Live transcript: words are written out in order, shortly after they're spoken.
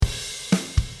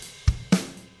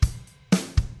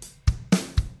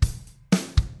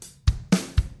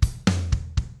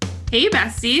Hey,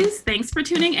 besties. Thanks for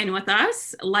tuning in with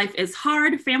us. Life is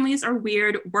hard, families are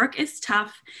weird, work is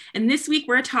tough. And this week,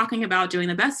 we're talking about doing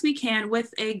the best we can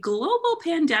with a global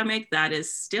pandemic that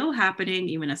is still happening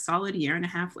even a solid year and a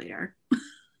half later.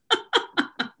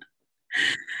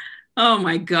 Oh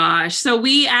my gosh. So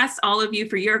we asked all of you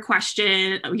for your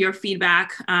question, your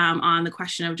feedback on the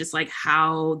question of just like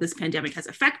how this pandemic has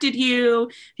affected you.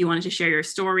 If you wanted to share your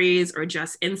stories or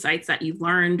just insights that you've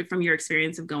learned from your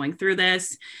experience of going through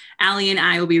this, Allie and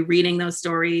I will be reading those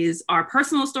stories, our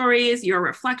personal stories, your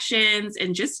reflections,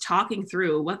 and just talking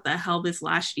through what the hell this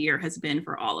last year has been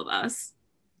for all of us.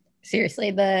 Seriously,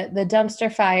 the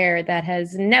dumpster fire that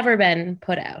has never been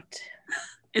put out.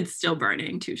 It's still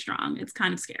burning too strong. It's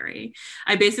kind of scary.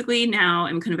 I basically now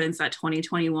am convinced that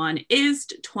 2021 is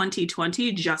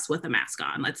 2020 just with a mask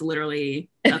on. That's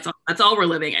all we're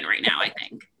living in right now, I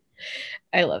think.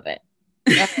 I love it.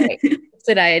 All right.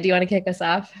 Sadaya, do you want to kick us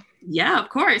off? Yeah, of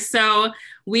course. So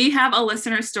we have a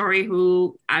listener story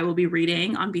who I will be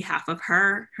reading on behalf of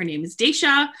her. Her name is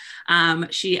Daisha.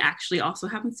 She actually also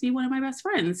happens to be one of my best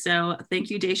friends. So thank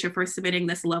you, Daisha, for submitting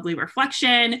this lovely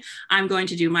reflection. I'm going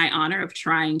to do my honor of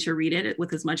trying to read it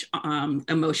with as much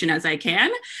emotion as I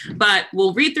can, but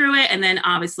we'll read through it and then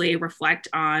obviously reflect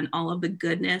on all of the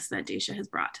goodness that Daisha has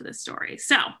brought to this story.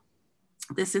 So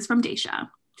this is from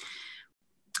Daisha.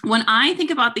 When I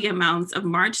think about the amounts of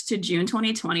March to June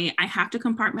 2020, I have to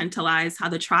compartmentalize how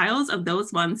the trials of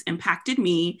those months impacted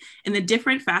me in the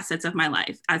different facets of my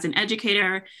life as an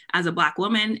educator, as a Black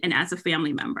woman, and as a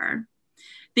family member.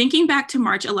 Thinking back to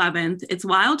March 11th, it's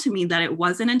wild to me that it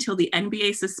wasn't until the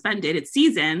NBA suspended its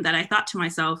season that I thought to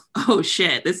myself, oh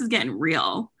shit, this is getting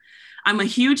real. I'm a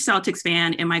huge Celtics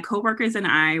fan, and my coworkers and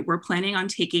I were planning on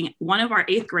taking one of our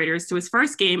 8th graders to his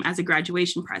first game as a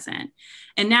graduation present.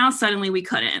 And now suddenly we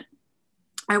couldn't.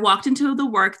 I walked into the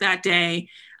work that day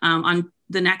on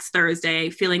the next Thursday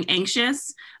feeling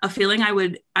anxious, a feeling I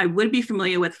would be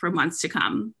familiar with for months to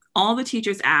come. All the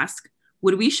teachers asked,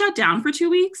 would we shut down for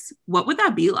 2 weeks? What would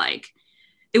that be like?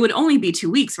 It would only be 2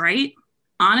 weeks, right?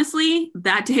 Honestly,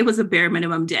 that day was a bare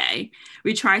minimum day.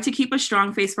 We tried to keep a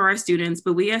strong face for our students,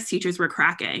 but we as teachers were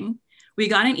cracking. We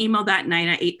got an email that night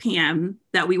at 8 p.m.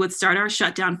 that we would start our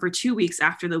shutdown for 2 weeks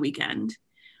after the weekend.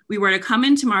 We were to come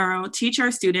in tomorrow, teach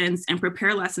our students, and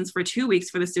prepare lessons for 2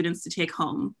 weeks for the students to take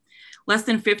home. Less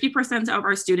than 50% of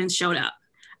our students showed up.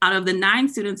 Out of the 9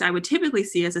 students I would typically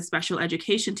see as a special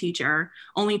education teacher,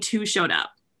 only 2 showed up.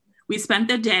 We spent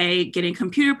the day getting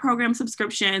computer program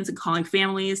subscriptions and calling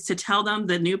families to tell them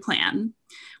the new plan.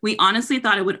 We honestly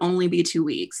thought it would only be 2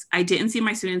 weeks. I didn't see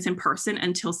my students in person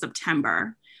until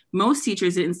September. Most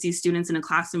teachers didn't see students in a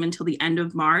classroom until the end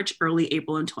of March, early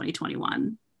April in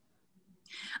 2021.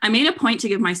 I made a point to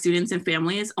give my students and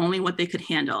families only what they could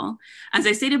handle. As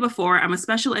I stated before, I'm a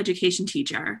special education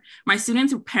teacher. My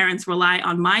students' parents rely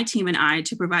on my team and I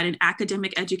to provide an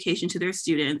academic education to their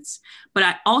students,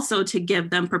 but also to give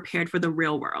them prepared for the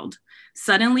real world.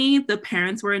 Suddenly, the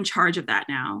parents were in charge of that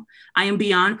now. I am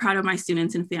beyond proud of my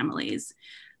students and families.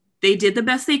 They did the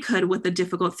best they could with the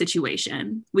difficult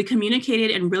situation. We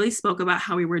communicated and really spoke about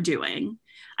how we were doing.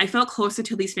 I felt closer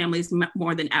to these families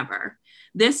more than ever.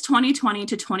 This 2020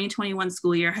 to 2021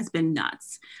 school year has been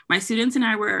nuts. My students and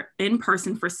I were in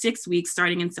person for 6 weeks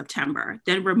starting in September,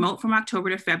 then remote from October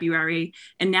to February,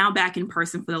 and now back in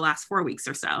person for the last 4 weeks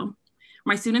or so.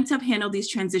 My students have handled these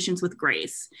transitions with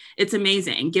grace. It's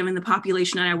amazing, given the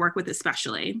population that I work with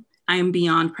especially. I am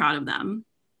beyond proud of them.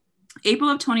 April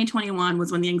of 2021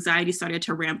 was when the anxiety started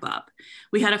to ramp up.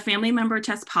 We had a family member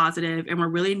test positive and were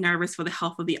really nervous for the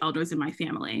health of the elders in my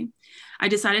family. I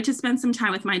decided to spend some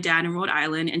time with my dad in Rhode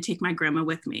Island and take my grandma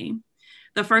with me.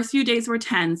 The first few days were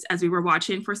tense as we were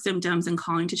watching for symptoms and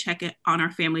calling to check on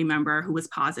our family member who was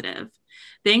positive.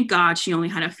 Thank God she only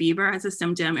had a fever as a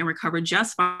symptom and recovered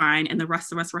just fine, and the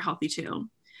rest of us were healthy too.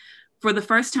 For the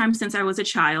first time since I was a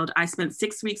child, I spent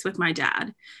 6 weeks with my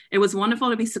dad. It was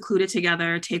wonderful to be secluded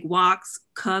together, take walks,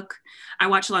 cook. I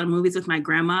watched a lot of movies with my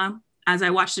grandma. As I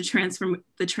watched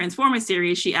the Transformers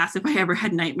series, she asked if I ever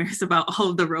had nightmares about all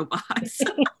of the robots.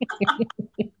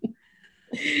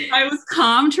 I was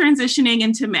calm transitioning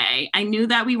into May. I knew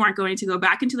that we weren't going to go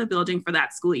back into the building for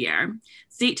that school year.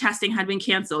 State testing had been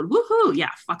canceled. Woohoo!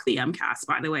 Yeah, fuck the MCAS,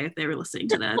 by the way, if they were listening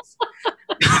to this.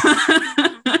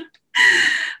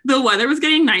 The weather was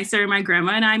getting nicer, and my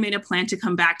grandma and I made a plan to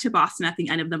come back to Boston at the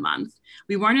end of the month.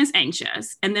 We weren't as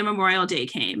anxious, and then Memorial Day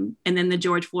came, and then the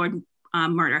George Floyd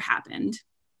murder happened.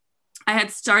 I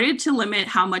had started to limit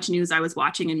how much news I was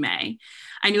watching in May.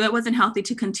 I knew it wasn't healthy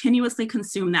to continuously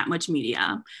consume that much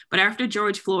media, but after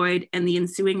George Floyd and the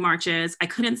ensuing marches, I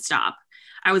couldn't stop.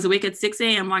 I was awake at 6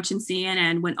 a.m. watching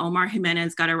CNN when Omar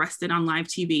Jimenez got arrested on live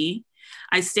TV.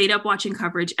 I stayed up watching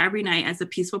coverage every night as the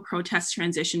peaceful protests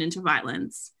transitioned into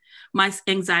violence. My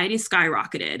anxiety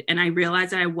skyrocketed, and I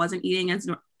realized that I wasn't eating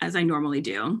as I normally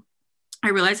do. I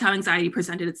realized how anxiety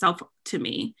presented itself to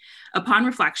me. Upon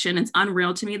reflection, it's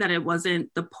unreal to me that it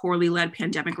wasn't the poorly led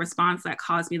pandemic response that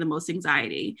caused me the most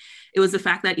anxiety. It was the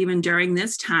fact that even during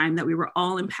this time that we were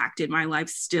all impacted, my life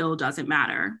still doesn't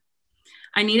matter.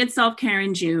 I needed self-care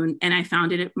in June, and I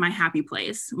found it at my happy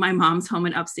place, my mom's home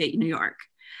in upstate New York.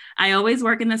 I always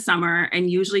work in the summer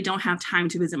and usually don't have time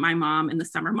to visit my mom in the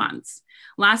summer months.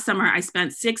 Last summer, I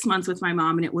spent 6 months with my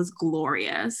mom, and it was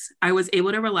glorious. I was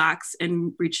able to relax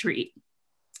and retreat.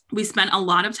 We spent a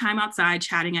lot of time outside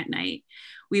chatting at night.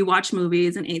 We watched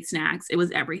movies and ate snacks. It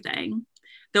was everything.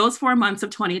 Those 4 months of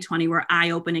 2020 were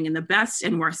eye-opening in the best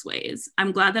and worst ways.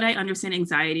 I'm glad that I understand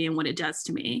anxiety and what it does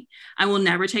to me. I will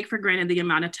never take for granted the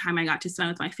amount of time I got to spend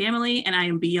with my family, and I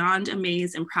am beyond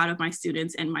amazed and proud of my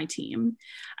students and my team.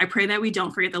 I pray that we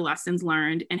don't forget the lessons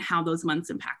learned and how those months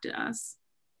impacted us.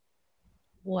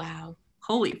 Wow.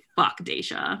 Holy fuck,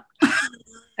 Daisha.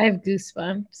 I have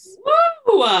goosebumps.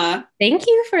 Woo! Thank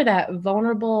you for that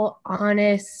vulnerable,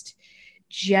 honest,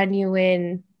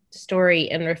 genuine story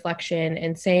and reflection,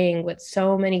 and saying what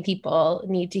so many people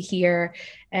need to hear.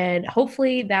 And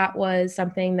hopefully that was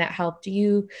something that helped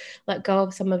you let go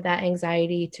of some of that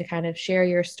anxiety to kind of share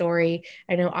your story.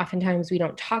 I know oftentimes we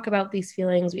don't talk about these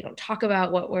feelings. We don't talk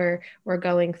about what we're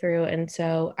going through. And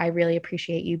so I really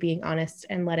appreciate you being honest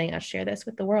and letting us share this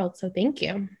with the world. So thank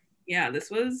you. Yeah,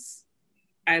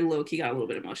 I low-key got a little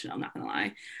bit emotional, I'm not gonna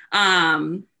lie.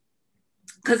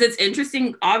 Because it's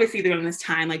interesting, obviously during this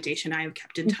time, like Daisha and I have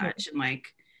kept in touch, and like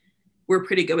we're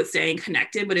pretty good with staying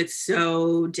connected, but it's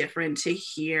so different to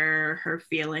hear her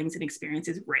feelings and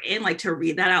experiences written, like to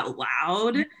read that out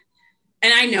loud. And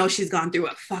I know she's gone through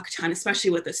a fuck ton, especially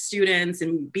with the students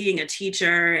and being a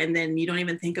teacher, and then you don't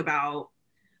even think about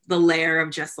the layer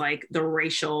of just like the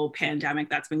racial pandemic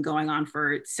that's been going on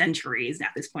for centuries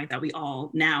at this point that we all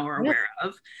now are aware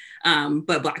of.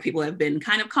 But Black people have been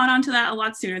kind of caught on to that a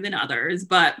lot sooner than others.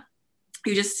 But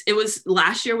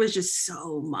last year was just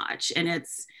so much. And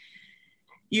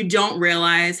you don't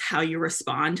realize how you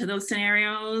respond to those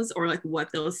scenarios or like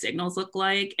what those signals look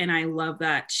like. And I love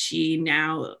that she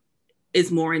now is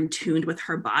more in tune with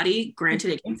her body.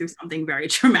 Granted, it came through something very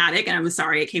traumatic, and I'm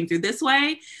sorry it came through this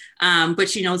way, but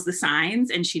she knows the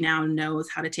signs, and she now knows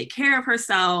how to take care of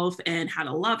herself and how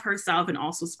to love herself, and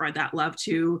also spread that love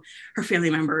to her family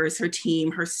members, her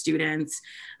team, her students.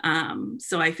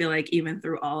 So I feel like even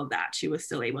through all of that, she was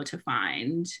still able to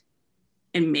find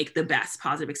and make the best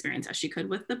positive experience as she could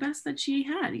with the best that she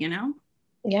had, you know?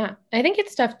 Yeah, I think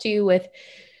it's tough too with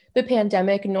the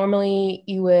pandemic. Normally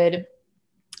you would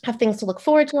have things to look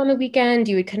forward to on the weekend.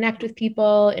 You would connect with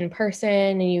people in person,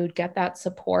 and you would get that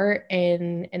support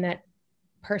in that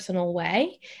personal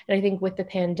way. And I think with the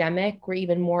pandemic, we're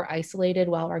even more isolated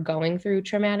while we're going through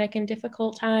traumatic and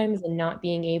difficult times, and not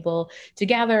being able to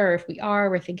gather, or if we are,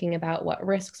 we're thinking about what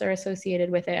risks are associated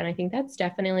with it. And I think that's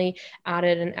definitely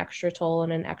added an extra toll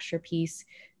and an extra piece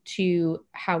to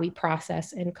how we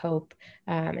process and cope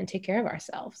and take care of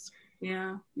ourselves.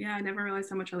 Yeah. I never realized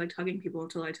how much I liked hugging people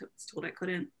until I was told I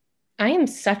couldn't. I am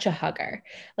such a hugger.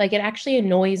 Like, it actually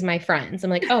annoys my friends. I'm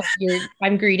like, oh,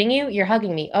 I'm greeting you, you're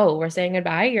hugging me. Oh, we're saying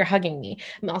goodbye, you're hugging me.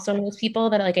 I'm also one of those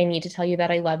people that like, I need to tell you that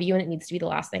I love you, and it needs to be the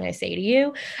last thing I say to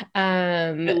you.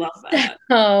 I love that.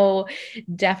 So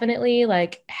definitely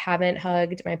like haven't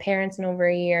hugged my parents in over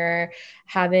a year,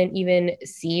 haven't even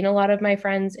seen a lot of my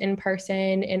friends in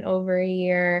person in over a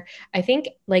year. I think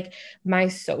like my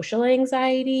social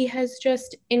anxiety has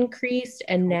just increased.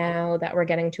 And now that we're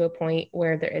getting to a point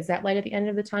where there is that light at the end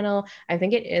of the tunnel, I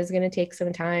think it is going to take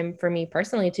some time for me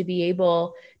personally to be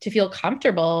able to feel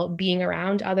comfortable being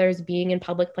around others, being in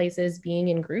public places, being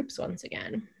in groups once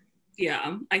again.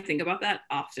 Yeah, I think about that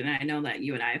often. I know that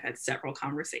you and I have had several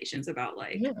conversations about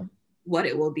like what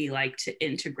it will be like to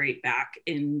integrate back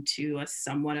into a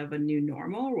somewhat of a new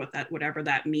normal, whatever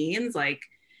that means. Like,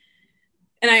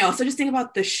 and I also just think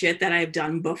about the shit that I've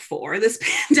done before this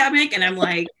pandemic, and I'm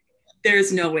like,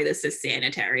 there's no way this is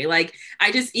sanitary. Like,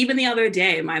 even the other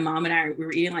day, my mom and I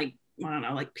were eating like, I don't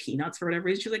know, like peanuts for whatever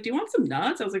reason. She was like, do you want some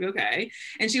nuts? I was like, okay.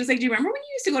 And she was like, do you remember when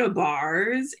you used to go to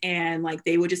bars and like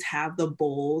they would just have the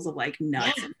bowls of like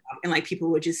nuts and like people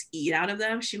would just eat out of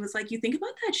them? She was like, you think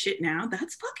about that shit now?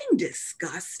 That's fucking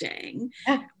disgusting.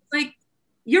 Like,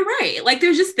 you're right. Like,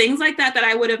 there's just things like that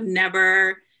I would have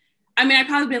never, I mean, I'd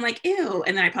probably been like, ew.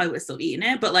 And then I probably would have still eaten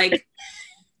it. But like,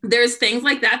 there's things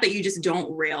like that you just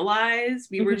don't realize.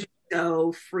 We were just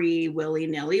so free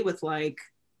willy-nilly with like,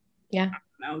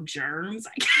 don't know, germs,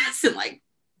 I guess, and like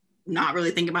not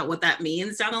really think about what that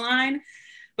means down the line.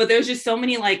 But there's just so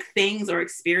many like things or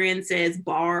experiences,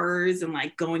 bars and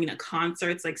like going to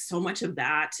concerts, like so much of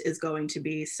that is going to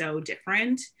be so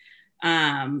different.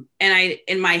 And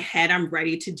in my head, I'm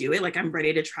ready to do it. Like I'm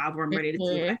ready to travel. I'm ready to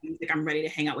see live music. I'm ready to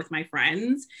hang out with my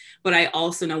friends. But I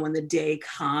also know when the day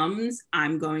comes,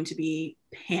 I'm going to be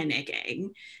panicking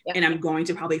and I'm going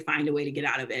to probably find a way to get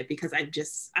out of it because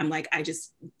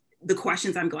the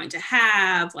questions I'm going to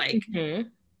have, like,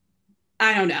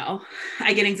 I don't know.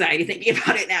 I get anxiety thinking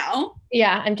about it now.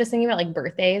 Yeah, I'm just thinking about like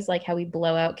birthdays, like how we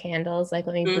blow out candles, like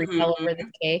let me breathe all over the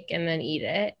cake and then eat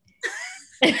it.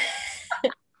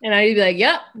 And I'd be like,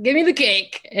 yep, give me the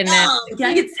cake. And then can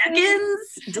I get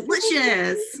seconds?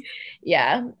 Delicious.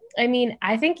 Yeah. I mean,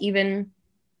 I think even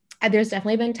there's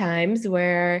definitely been times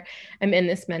where I'm in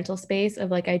this mental space of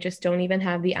like, I just don't even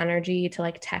have the energy to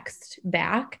like text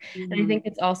back. And I think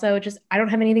it's also just, I don't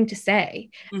have anything to say.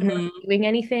 I'm not doing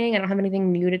anything. I don't have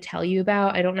anything new to tell you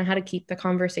about. I don't know how to keep the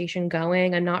conversation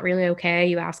going. I'm not really okay.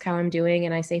 You ask how I'm doing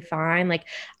and I say fine. Like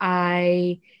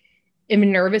I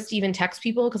am nervous to even text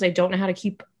people because I don't know how to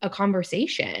keep a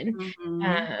conversation.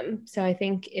 So I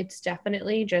think it's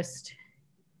definitely just,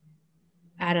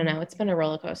 I don't know. It's been a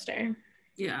roller coaster.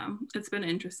 Yeah, it's been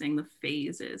interesting, the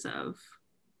phases of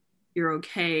you're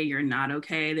okay, you're not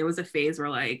okay. There was a phase where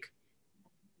like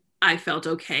I felt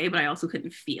okay, but I also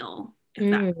couldn't feel.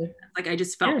 Like I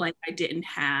just felt like I didn't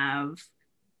have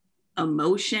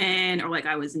emotion or like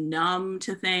I was numb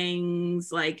to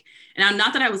things. Like, and I'm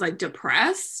not that I was like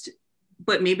depressed,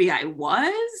 but maybe I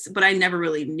was, but I never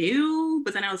really knew.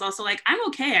 But then I was also like, I'm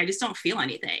okay. I just don't feel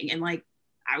anything. And like,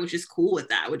 I was just cool with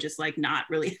that, with just like not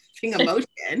really having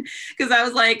emotion. Cause I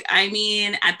was like, I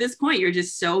mean, at this point, you're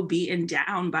just so beaten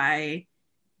down by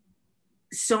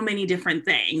so many different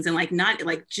things and like not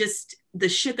like just the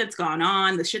shit that's gone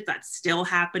on, the shit that's still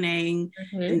happening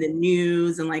in the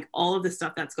news and like all of the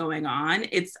stuff that's going on.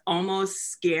 It's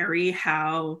almost scary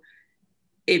how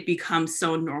it becomes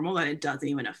so normal that it doesn't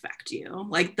even affect you.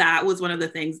 Like that was one of the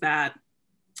things that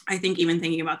I think even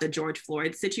thinking about the George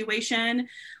Floyd situation,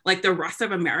 like the rest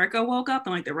of America woke up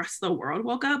and like the rest of the world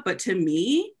woke up. But to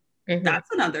me, that's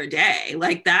another day.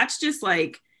 Like that's just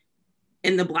like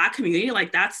in the Black community,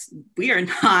 like we are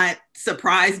not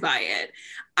surprised by it.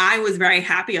 I was very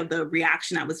happy of the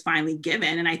reaction that was finally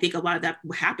given. And I think a lot of that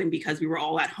happened because we were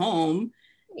all at home.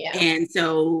 Yeah. And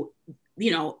so, you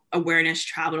know, awareness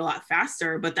traveled a lot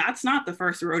faster, but that's not the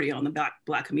first rodeo in the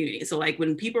Black community. So like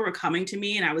when people were coming to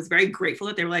me and I was very grateful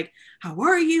that they were like, how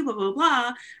are you? Blah, blah,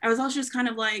 blah. I was also just kind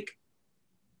of like,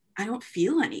 I don't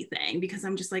feel anything because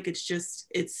I'm just like,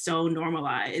 it's so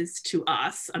normalized to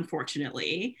us,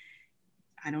 unfortunately.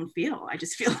 I don't feel, I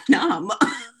just feel numb.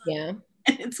 Yeah.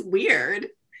 And it's weird.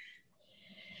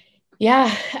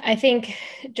 Yeah. I think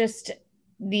just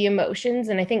the emotions,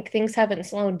 and I think things haven't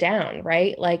slowed down,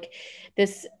 right? Like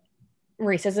this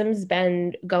racism's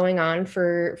been going on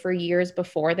for years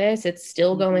before this. It's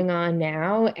still going on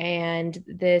now. And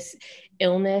this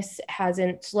illness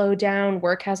hasn't slowed down.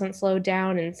 Work hasn't slowed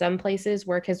down. In some places,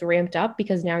 work has ramped up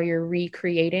because now you're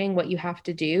recreating what you have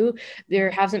to do. There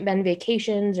hasn't been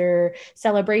vacations or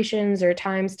celebrations or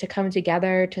times to come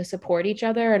together to support each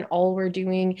other. And all we're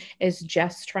doing is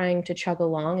just trying to chug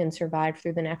along and survive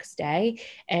through the next day.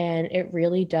 And it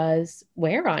really does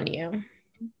wear on you.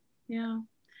 Yeah.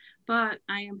 But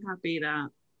I am happy that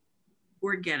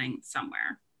we're getting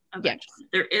somewhere eventually. Yes.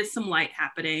 There is some light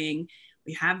happening.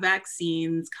 We have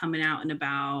vaccines coming out and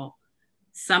about.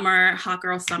 Summer, hot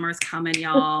girl summer is coming,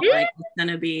 y'all. Like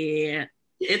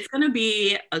it's gonna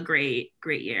be a great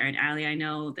year. And Allie, I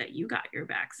know that you got your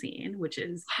vaccine, which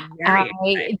is very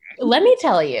exciting. Let me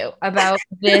tell you about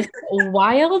this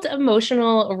wild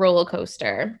emotional roller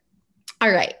coaster.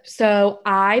 All right, so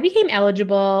I became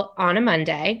eligible on a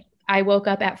Monday. I woke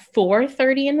up at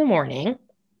 4:30 in the morning,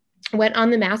 went on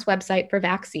the Mass website for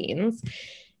vaccines,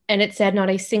 and it said not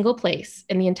a single place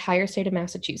in the entire state of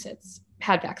Massachusetts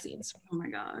had vaccines. Oh my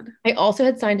God. I also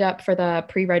had signed up for the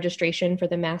pre-registration for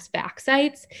the Mass Vax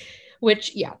sites,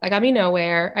 which, yeah, that got me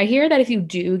nowhere. I hear that if you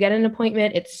do get an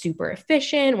appointment, it's super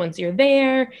efficient once you're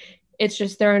there. It's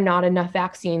just there are not enough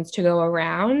vaccines to go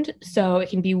around, so it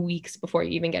can be weeks before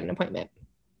you even get an appointment.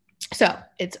 So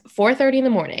it's 4:30 in the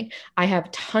morning. I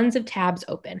have tons of tabs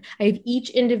open. I have each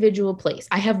individual place.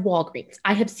 I have Walgreens.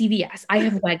 I have CVS. I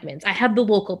have Wegmans. I have the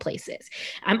local places.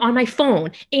 I'm on my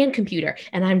phone and computer,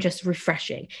 and I'm just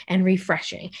refreshing and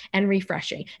refreshing and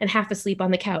refreshing and half asleep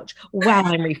on the couch while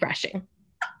I'm refreshing.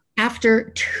 After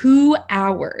 2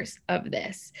 hours of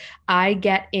this, I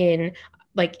get into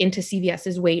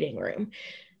CVS's waiting room.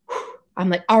 I'm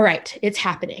like, all right, it's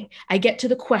happening. I get to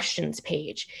the questions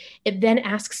page. It then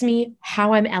asks me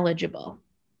how I'm eligible.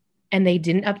 And they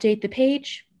didn't update the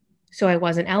page, so I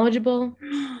wasn't eligible,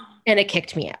 and it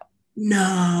kicked me out.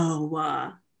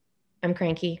 No. I'm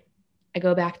cranky. I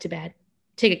go back to bed,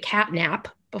 take a cat nap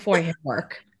before I hit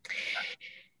work.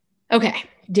 Okay,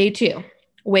 day 2,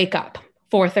 wake up,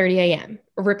 4:30 a.m.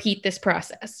 Repeat this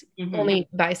process. Mm-hmm. Only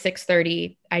by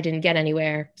 6:30, I didn't get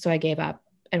anywhere, so I gave up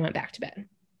and went back to bed.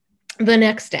 The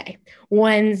next day,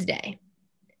 Wednesday,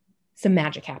 some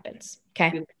magic happens.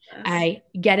 Okay. Yes. I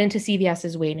get into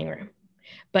CVS's waiting room,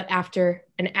 but after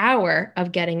an hour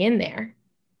of getting in there,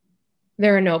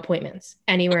 there are no appointments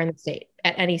anywhere in the state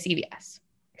at any CVS.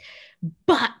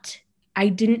 But I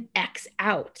didn't X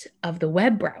out of the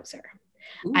web browser.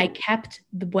 Ooh. I kept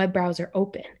the web browser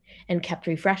open and kept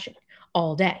refreshing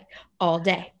all day.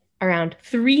 Around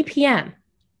 3 p.m.,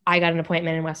 I got an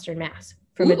appointment in Western Mass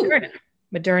for Moderna.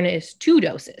 Moderna is 2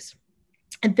 doses.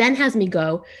 And then has me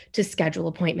go to schedule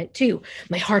appointment 2.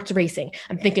 My heart's racing.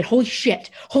 I'm thinking, holy shit,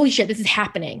 this is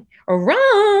happening.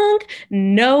 Wrong.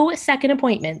 No second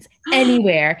appointments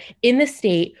anywhere in the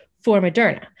state for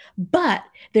Moderna. But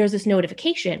there's this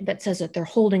notification that says that they're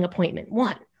holding appointment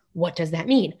 1. What does that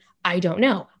mean? I don't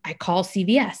know. I call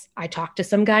CVS. I talk to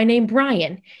some guy named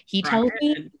Brian.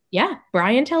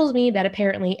 Brian tells me that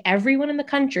apparently everyone in the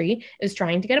country is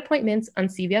trying to get appointments on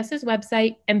CVS's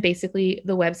website, and basically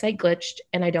the website glitched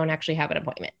and I don't actually have an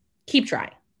appointment. Keep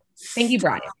trying. Thank you,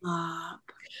 Brian.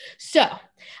 So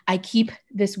I keep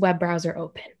this web browser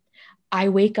open. I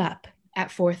wake up at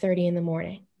 4:30 in the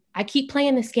morning. I keep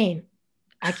playing this game.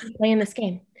 I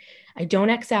don't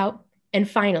X out. And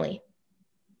finally,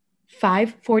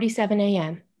 5:47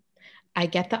 a.m., I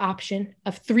get the option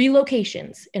of 3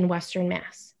 locations in Western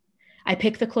Mass. I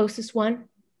pick the closest one.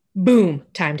 Boom,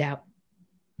 timed out.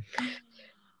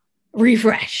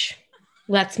 Refresh.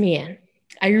 Lets me in.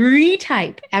 I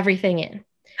retype everything in.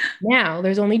 Now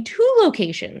there's only 2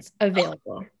 locations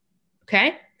available.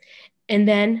 Okay. And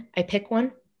then I pick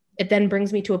one. It then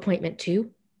brings me to appointment 2.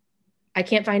 I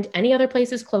can't find any other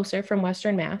places closer from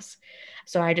Western Mass.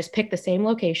 So I just pick the same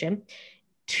location.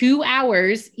 2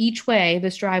 hours each way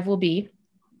this drive will be.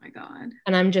 Oh my God.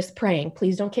 And I'm just praying,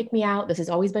 please don't kick me out. This has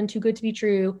always been too good to be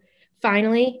true.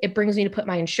 Finally, it brings me to put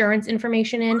my insurance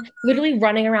information in, literally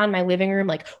running around my living room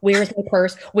like, where's my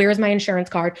purse? Where's my insurance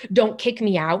card? Don't kick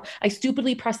me out. I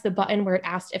stupidly pressed the button where it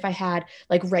asked if I had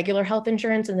like regular health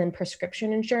insurance and then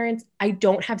prescription insurance. I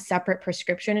don't have separate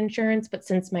prescription insurance, but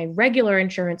since my regular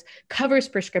insurance covers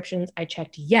prescriptions, I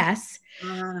checked yes.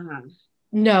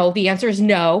 No, the answer is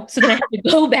no. So then I have to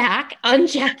go back,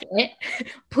 uncheck it.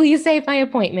 Please save my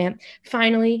appointment.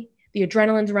 Finally, the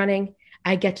adrenaline's running.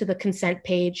 I get to the consent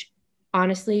page.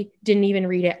 Honestly, didn't even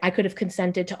read it. I could have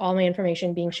consented to all my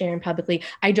information being shared publicly.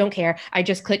 I don't care. I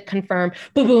just click confirm.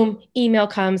 Boom, boom. Email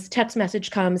comes, text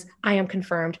message comes. I am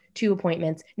confirmed. 2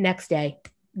 appointments. Next day.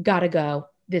 Gotta go.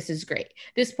 This is great.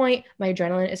 At this point, my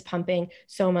adrenaline is pumping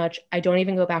so much. I don't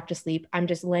even go back to sleep. I'm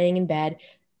just laying in bed.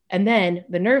 And then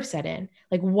the nerves set in.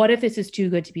 Like, what if this is too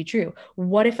good to be true?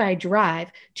 What if I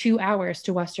drive 2 hours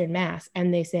to Western Mass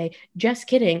and they say, just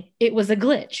kidding, it was a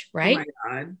glitch, right? Oh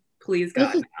my God. Please,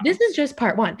 God. This is just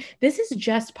part 1. This is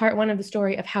just part 1 of the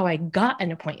story of how I got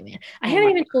an appointment. I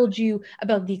haven't even told you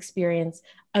about the experience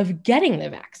of getting the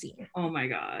vaccine. Oh my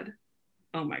God.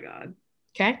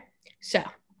 Okay. So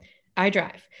I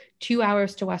drive 2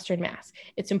 hours to Western Mass.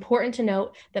 It's important to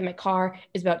note that my car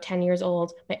is about 10 years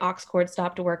old. My aux cord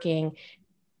stopped working.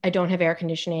 I don't have air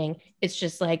conditioning. It's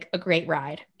just like a great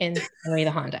ride in the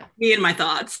Honda. Me and my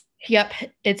thoughts. Yep.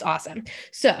 It's awesome.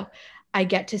 So I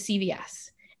get to CVS.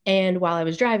 And while I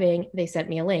was driving, they sent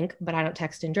me a link, but I don't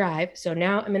text and drive. So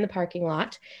now I'm in the parking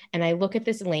lot and I look at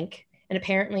this link, and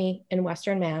apparently in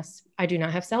Western Mass, I do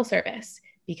not have cell service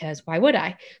because why would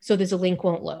I? So this link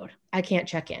won't load. I can't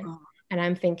check in. Oh. And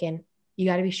I'm thinking, you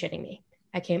got to be shitting me.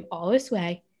 I came all this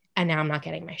way and now I'm not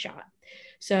getting my shot.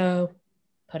 So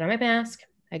put on my mask.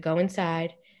 I go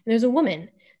inside and there's a woman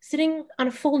sitting on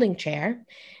a folding chair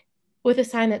with a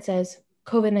sign that says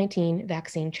COVID-19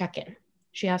 vaccine check-in.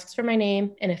 She asks for my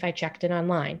name and if I checked in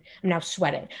online. I'm now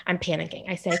sweating. I'm panicking.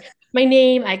 I say my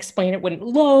name. I explain it wouldn't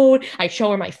load. I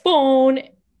show her my phone.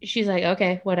 She's like,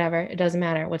 okay, whatever. It doesn't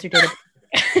matter. What's your date of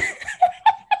birth?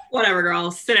 Whatever, girl.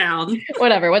 Sit down.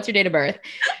 Whatever. What's your date of birth?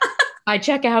 I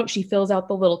check out. She fills out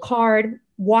the little card,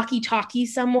 walkie-talkie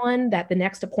someone that the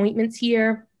next appointment's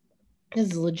here. This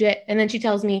is legit. And then she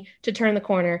tells me to turn the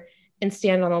corner and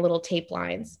stand on the little tape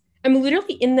lines. I'm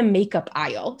literally in the makeup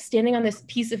aisle, standing on this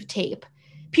piece of tape.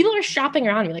 People are shopping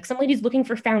around me. Like some lady's looking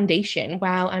for foundation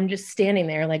while I'm just standing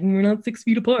there like, we're not 6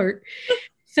 feet apart.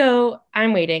 So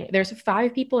I'm waiting. There's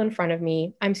 5 people in front of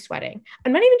me. I'm sweating.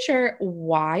 I'm not even sure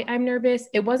why I'm nervous.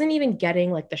 It wasn't even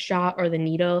getting like the shot or the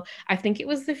needle. I think it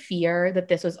was the fear that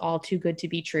this was all too good to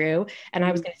be true. And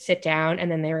I was going to sit down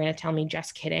and then they were going to tell me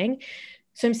just kidding.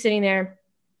 So I'm sitting there.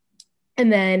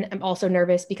 And then I'm also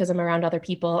nervous because I'm around other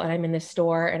people and I'm in this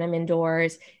store and I'm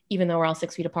indoors, even though we're all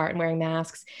 6 feet apart and wearing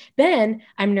masks. Then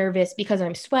I'm nervous because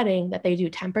I'm sweating that they do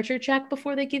temperature check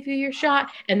before they give you your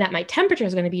shot and that my temperature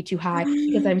is going to be too high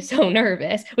because I'm so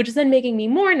nervous, which is then making me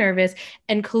more nervous.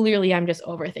 And clearly I'm just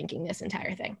overthinking this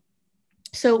entire thing.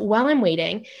 So while I'm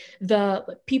waiting, the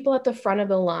people at the front of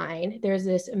the line, there's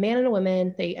this man and a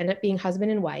woman, they end up being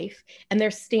husband and wife, and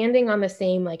they're standing on the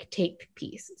same like tape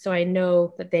piece. So I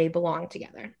know that they belong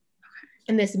together.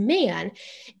 And this man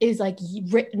is like,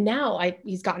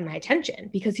 he's gotten my attention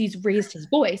because he's raised his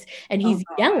voice and he's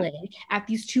yelling at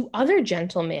these 2 other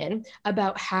gentlemen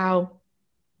about how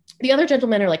the other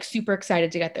gentlemen are like super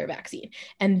excited to get their vaccine.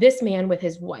 And this man with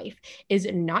his wife is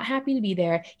not happy to be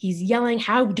there. He's yelling,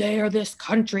 "How dare this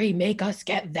country make us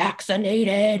get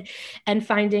vaccinated?" and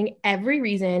finding every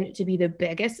reason to be the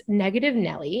biggest negative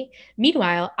Nelly.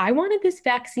 Meanwhile, I wanted this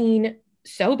vaccine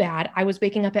so bad. I was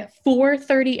waking up at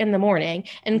 4:30 in the morning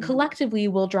and collectively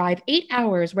will drive 8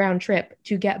 hours round trip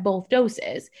to get both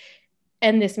doses.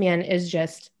 And this man is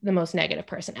just the most negative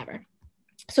person ever.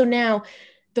 So now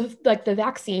the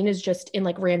vaccine is just in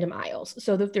like random aisles.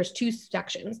 So there's 2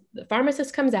 sections. The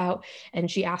pharmacist comes out and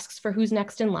she asks for who's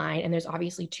next in line. And there's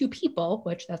obviously 2 people,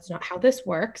 which that's not how this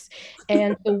works.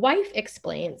 And the wife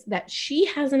explains that she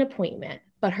has an appointment,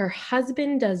 but her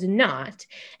husband does not.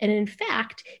 And in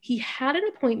fact, he had an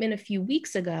appointment a few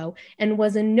weeks ago and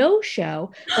was a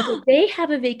no-show, but they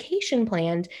have a vacation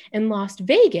planned in Las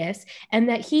Vegas and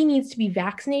that he needs to be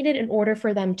vaccinated in order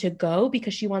for them to go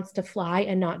because she wants to fly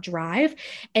and not drive,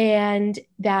 and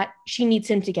that she needs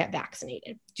him to get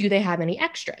vaccinated. Do they have any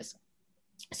extras?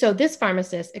 So this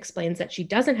pharmacist explains that she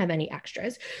doesn't have any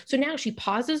extras. So now she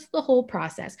pauses the whole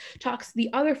process, talks to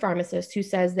the other pharmacist who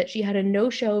says that she had a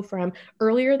no-show from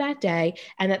earlier that day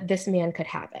and that this man could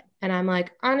have it. And I'm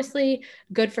like, honestly,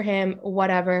 good for him,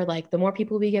 whatever. Like the more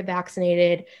people we get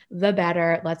vaccinated, the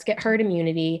better. Let's get herd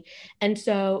immunity. And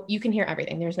so you can hear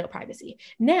everything. There's no privacy.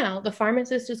 Now the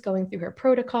pharmacist is going through her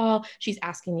protocol. She's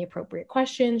asking the appropriate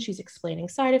questions. She's explaining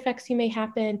side effects you may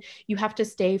happen. You have to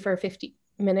stay for 50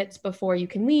 minutes before you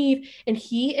can leave. And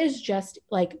he is just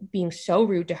like being so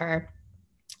rude to her,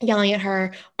 yelling at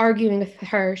her, arguing with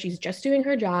her. She's just doing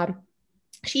her job.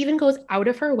 She even goes out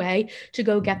of her way to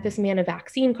go get this man a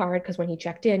vaccine card because when he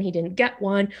checked in, he didn't get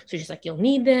one. So she's like, "You'll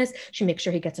need this." She makes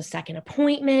sure he gets a second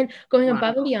appointment, going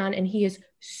above and beyond. And he is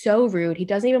so rude. He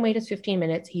doesn't even wait his 15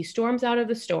 minutes. He storms out of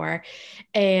the store.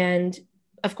 And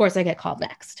of course, I get called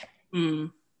next.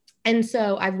 And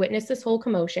so I've witnessed this whole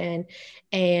commotion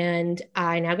and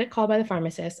I now get called by the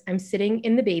pharmacist. I'm sitting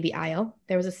in the baby aisle.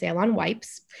 There was a sale on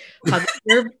wipes.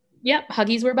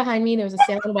 Huggies were behind me. There was a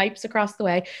sale on wipes across the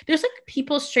way. There's like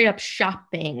people straight up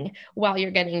shopping while you're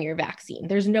getting your vaccine.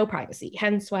 There's no privacy.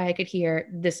 Hence why I could hear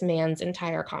this man's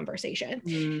entire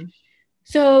conversation.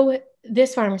 So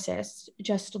this pharmacist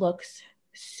just looks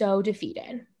so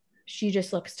defeated. She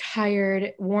just looks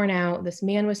tired, worn out. This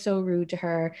man was so rude to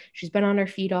her. She's been on her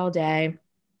feet all day.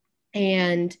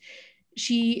 And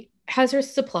she has her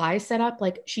supplies set up.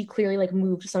 Like she clearly like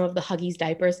moved some of the Huggies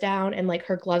diapers down and like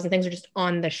her gloves and things are just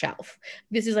on the shelf.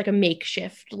 This is like a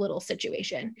makeshift little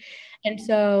situation. And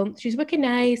so she's wicked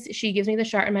nice. She gives me the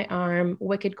shot in my arm,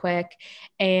 wicked quick.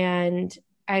 And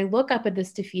I look up at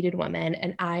this defeated woman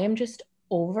and I am just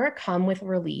overcome with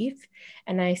relief.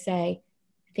 And I say,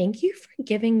 "Thank you for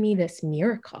giving me this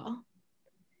miracle."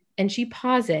 And she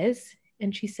pauses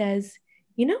and she says,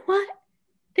 "You know what?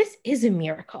 This is a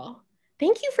miracle.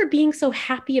 Thank you for being so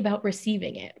happy about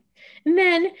receiving it." And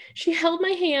then she held my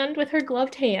hand with her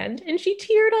gloved hand and she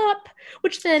teared up,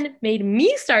 which then made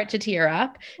me start to tear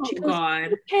up. She goes,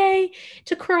 "It's okay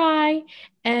to cry.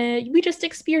 We just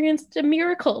experienced a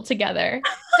miracle together."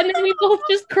 And then we both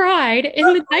just cried in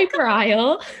the diaper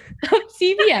aisle of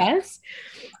CVS.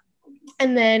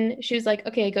 And then she was like,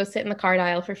 "Okay, go sit in the card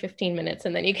aisle for 15 minutes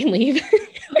and then you can leave."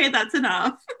 Okay, that's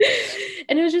enough.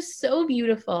 And it was just so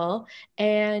beautiful.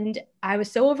 And I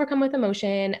was so overcome with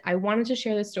emotion. I wanted to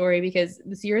share this story because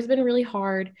this year has been really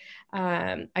hard.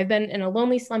 I've been in a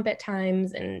lonely slump at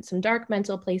times and some dark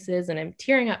mental places, and I'm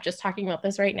tearing up just talking about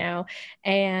this right now.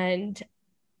 And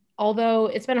although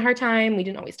it's been a hard time, we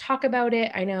didn't always talk about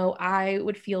it. I know I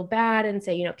would feel bad and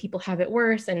say, people have it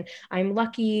worse and I'm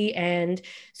lucky. And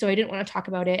so I didn't want to talk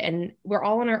about it. And we're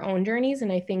all on our own journeys.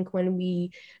 And I think when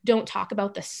we don't talk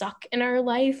about the suck in our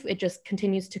life, it just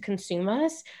continues to consume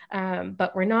us.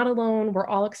 But we're not alone. We're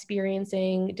all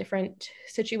experiencing different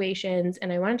situations.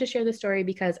 And I wanted to share this story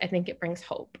because I think it brings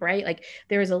hope, right? Like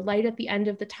there is a light at the end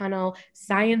of the tunnel.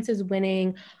 Science is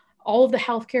winning. All of the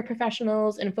healthcare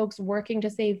professionals and folks working to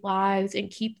save lives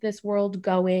and keep this world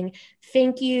going.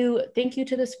 Thank you. Thank you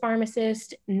to this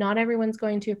pharmacist. Not everyone's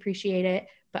going to appreciate it,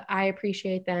 but I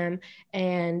appreciate them.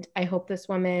 And I hope this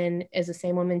woman is the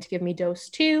same woman to give me dose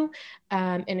 2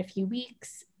 in a few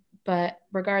weeks. But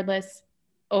regardless,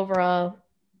 overall,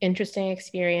 interesting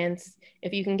experience.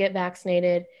 If you can get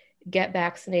vaccinated,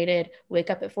 wake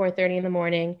up at 4:30 in the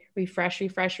morning, refresh, do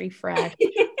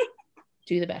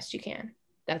the best you can.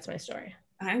 That's my story.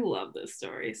 I love this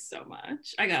story so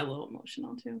much. I got a little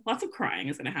emotional too. Lots of crying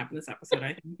is going to happen this episode.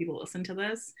 I think people listen to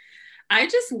this. I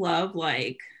just love,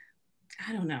 like,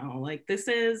 I don't know, like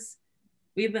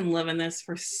we've been living this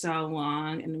for so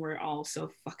long and we're all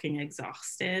so fucking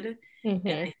exhausted. Mm-hmm.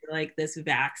 And I feel like this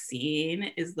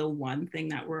vaccine is the one thing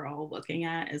that we're all looking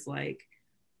at is like,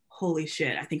 holy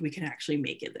shit, I think we can actually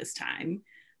make it this time.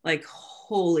 Like,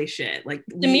 holy shit, like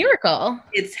the miracle,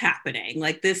 it's happening.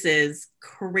 Like this is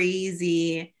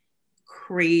crazy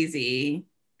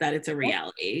that it's a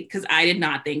reality, because I did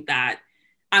not think that,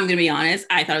 I'm gonna be honest,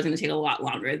 I thought it was gonna take a lot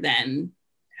longer than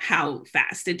how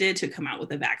fast it did to come out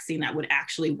with a vaccine that would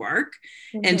actually work.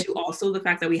 Mm-hmm. And to also the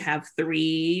fact that we have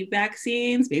 3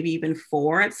 vaccines, maybe even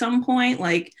 4 at some point,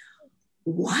 like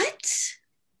what?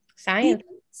 Science.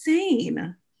 It's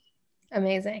insane.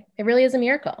 Amazing. It really is a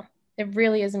miracle. It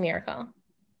really is a miracle.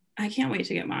 I can't wait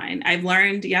to get mine. I've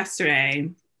learned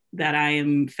yesterday that I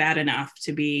am fat enough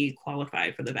to be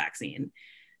qualified for the vaccine.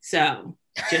 So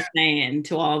just saying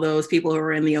to all those people who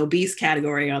are in the obese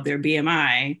category of their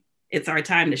BMI, it's our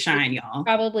time to shine, y'all.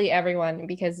 Probably everyone,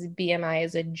 because BMI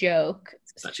is a joke.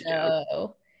 It's such a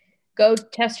joke. Go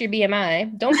test your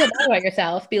BMI. Don't feel bad about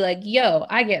yourself. Be like, yo,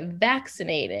 I get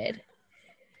vaccinated.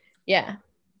 Yeah.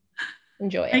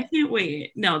 Enjoy it. I can't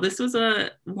wait. No, this was a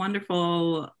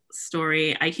wonderful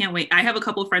story. I can't wait. I have a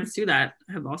couple of friends too that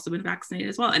have also been vaccinated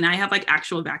as well. And I have like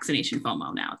actual vaccination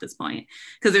FOMO now at this point,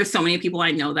 because there's so many people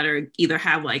I know that are either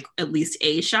have like at least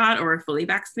a shot or are fully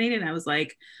vaccinated. And I was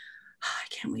like, oh, I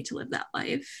can't wait to live that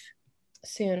life.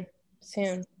 Soon.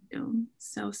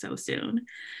 So soon.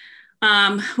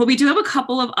 Well, we do have a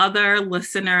couple of other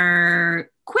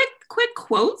listener quick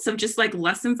quotes of just like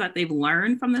lessons that they've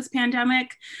learned from this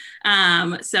pandemic.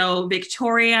 So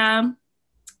Victoria,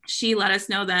 she let us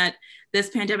know that this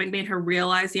pandemic made her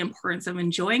realize the importance of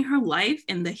enjoying her life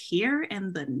in the here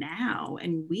and the now.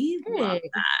 And we love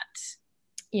that.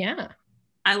 Yeah.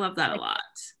 I love that a lot.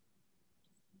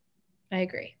 I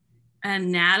agree.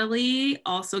 And Natalie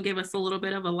also gave us a little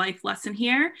bit of a life lesson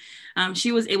here.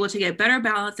 She was able to get better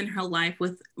balance in her life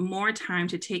with more time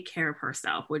to take care of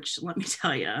herself, which, let me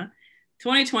tell you,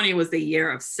 2020 was the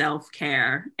year of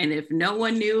self-care. And if no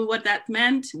one knew what that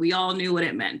meant, we all knew what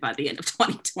it meant by the end of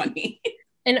 2020.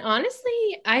 And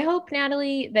honestly, I hope,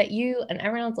 Natalie, that you and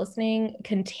everyone else listening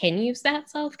continues that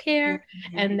self-care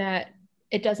and that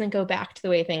it doesn't go back to the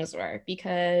way things were,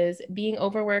 because being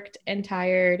overworked and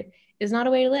tired is not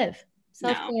a way to live.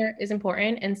 Self-care is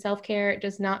important, and self-care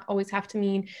does not always have to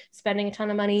mean spending a ton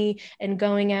of money and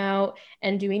going out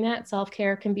and doing that.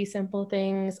 Self-care can be simple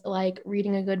things like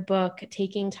reading a good book,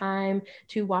 taking time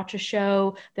to watch a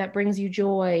show that brings you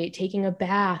joy, taking a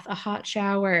bath, a hot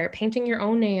shower, painting your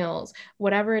own nails,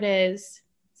 whatever it is.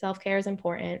 Self-care is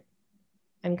important.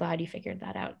 I'm glad you figured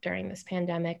that out during this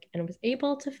pandemic and was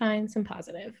able to find some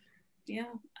positive.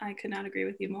 Yeah, I could not agree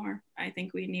with you more. I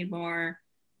think we need more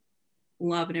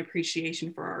love and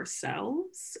appreciation for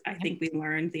ourselves. I think we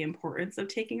learned the importance of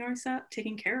taking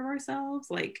care of ourselves,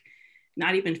 like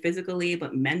not even physically,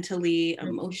 but mentally,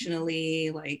 emotionally.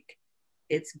 Like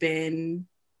it's been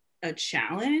a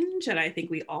challenge that I think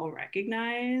we all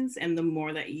recognize. And the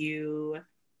more that you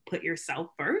put yourself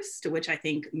first, which I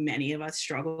think many of us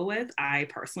struggle with, I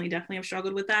personally definitely have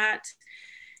struggled with that,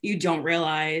 you don't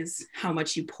realize how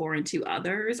much you pour into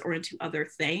others or into other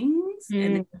things,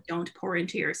 and then you don't pour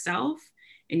into yourself,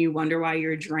 and you wonder why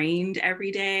you're drained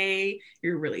every day,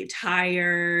 you're really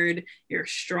tired, you're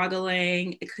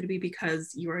struggling. It could be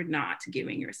because you are not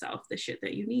giving yourself the shit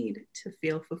that you need to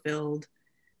feel fulfilled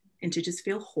and to just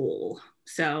feel whole.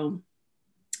 So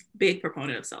big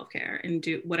proponent of self-care, and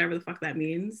do whatever the fuck that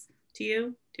means to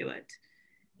you, do it.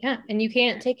 Yeah, and you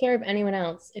can't take care of anyone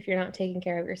else if you're not taking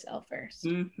care of yourself first.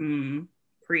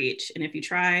 Preach. And if you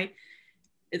try,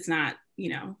 it's not,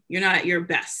 you're not at your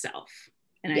best self.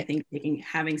 And Yeah. I think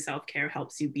having self-care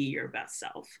helps you be your best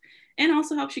self, and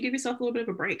also helps you give yourself a little bit of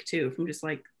a break too from just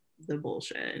like the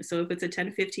bullshit. So if it's a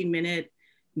 10-15 minute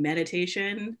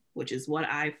meditation, which is what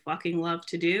I fucking love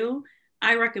to do,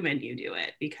 I recommend you do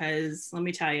it, because let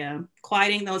me tell you,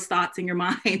 quieting those thoughts in your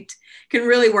mind can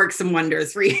really work some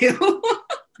wonders for you.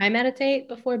 I meditate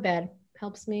before bed.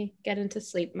 Helps me get into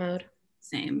sleep mode.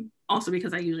 Same. Also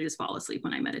because I usually just fall asleep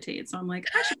when I meditate. So I'm like,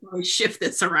 I should probably shift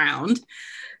this around.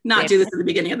 Not do this at the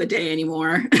beginning of the day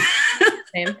anymore.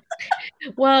 Same.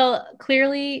 Well,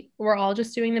 clearly we're all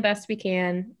just doing the best we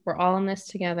can. We're all in this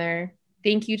together.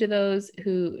 Thank you to those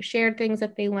who shared things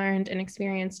that they learned and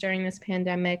experienced during this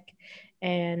pandemic,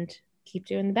 and keep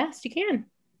doing the best you can.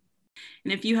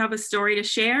 And if you have a story to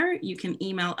share, you can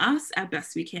email us at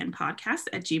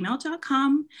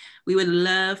bestwecanpodcast@gmail.com. We would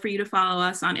love for you to follow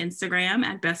us on Instagram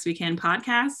at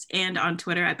bestwecanpodcast and on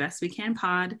Twitter at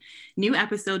bestwecanpod. New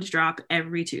episodes drop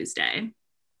every Tuesday.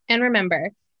 And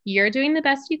remember, you're doing the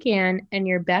best you can, and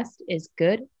your best is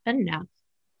good enough.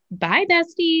 Bye,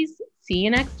 besties. See you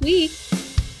next week.